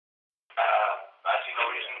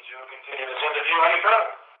to continue this interview any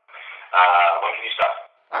further. When can you start?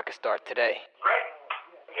 I can start today. Great.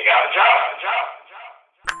 You got a job.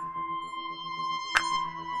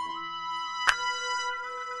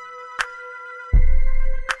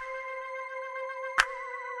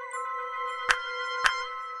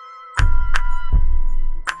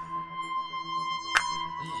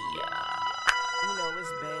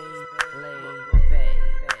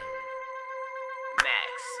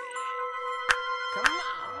 Maxi. Come on.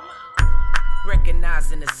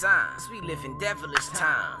 Recognizing the signs, we live in devilish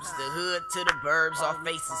times. The hood to the burbs are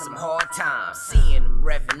facing some hard times. Seeing them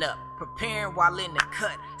revving up, preparing while in the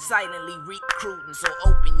cut, silently recruiting, so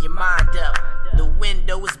open your mind up. The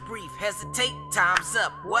window is brief, hesitate, time's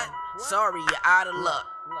up. What? Sorry, you're out of luck.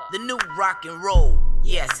 The new rock and roll,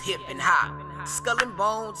 yes, hip and hop. Skull and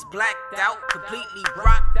bones, blacked out, completely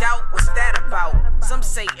rocked out. What's that about? Some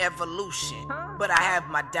say evolution, but I have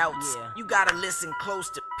my doubts. You gotta listen close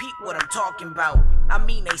to peep what I'm talking about. I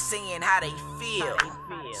mean, they saying how they feel,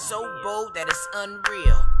 so bold that it's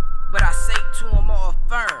unreal. But I say to them all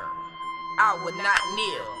firm, I would not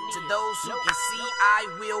kneel. To those who can see, I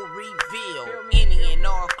will reveal any and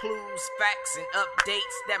all clues, facts, and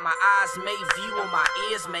updates that my eyes may view or my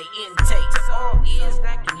ears may intake. To all ears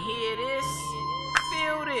that can hear this,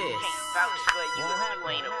 feel this. Can't vouch for you if you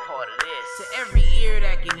ain't a part of this. To every ear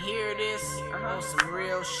that can hear this, on some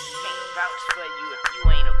real shit. Can't vouch for you if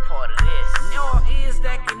you ain't a part of this. All ears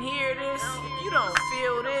that can hear this, if you don't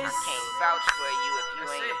feel this, Can't vouch for you if you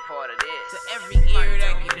ain't a part of this. to every ear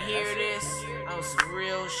that can hear this, on some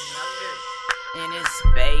real shit. And it's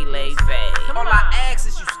Baylay Bay. All I ask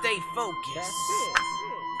is you stay focused.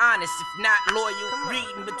 Honest, if not loyal,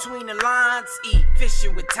 reading between the lines, eat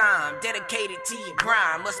fishing with time, dedicated to your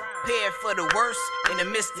grind, must prepare for the worst in the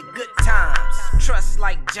midst of good times. Trust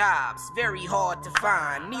like jobs, very hard to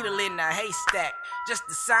find, needle in a haystack, just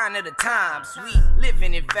the sign of the times. We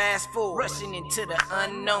living in fast forward, rushing into the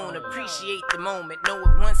unknown, appreciate the moment, know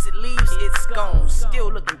it once it leaves, it's gone.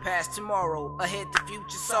 Still looking past tomorrow, ahead to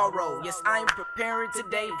future sorrow. Yes, I'm preparing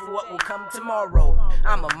today for what will come tomorrow.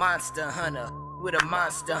 I'm a monster hunter with a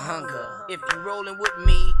monster hunger. If you rollin' with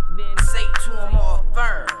me, then say to them all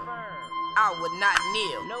firm, I would not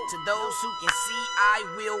kneel. To those who can see, I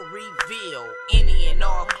will reveal any and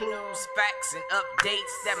all clues, facts, and updates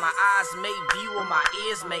that my eyes may view or my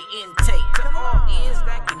ears may intake. To all ears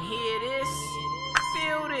that can hear this,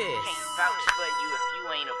 feel this. Can't vouch for you if you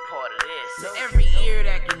ain't a part of this. To every ear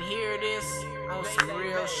that can hear this, on some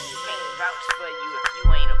real shit. Can't vouch for you if you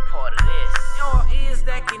ain't a part of this. All ears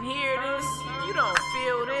that can hear this, if you don't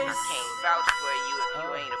feel this. Can't vouch for you if you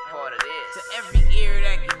ain't a part of this. To every ear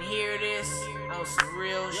that can hear this, on some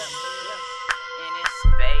real shit. And it's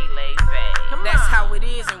Baylay Bay. That's how it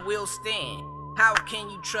is and will stand. How can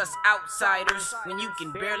you trust outsiders when you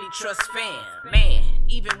can barely trust fam? Man,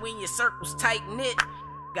 even when your circle's tight knit,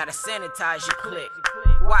 gotta sanitize your clique.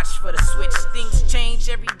 Watch for the switch, things change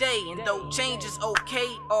every day, and though change is okay,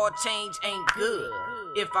 all change ain't good.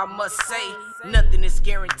 If I must say, nothing is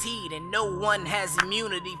guaranteed, and no one has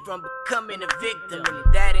immunity from becoming a victim,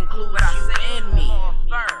 and that includes you and me.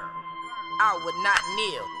 I would not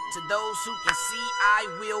kneel. To those who can see, I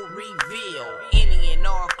will reveal any and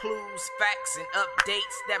all clues, facts, and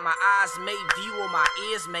updates that my eyes may view or my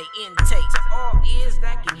ears may intake. To all ears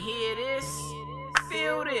that can hear this,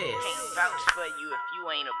 feel this. Can't vouch for you if you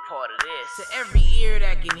ain't a part of this. To every ear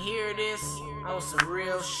that can hear this, on some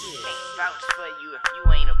real shit. Can't vouch for you if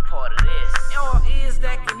you ain't a part of this. All ears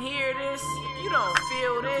that can hear this, if you don't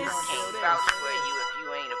feel this. Can't vouch for you if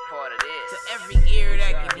you ain't a part of this. To every ear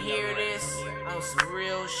that can hear this, on some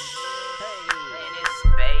real shit. And it's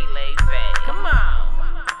Baylay Bay. Come on.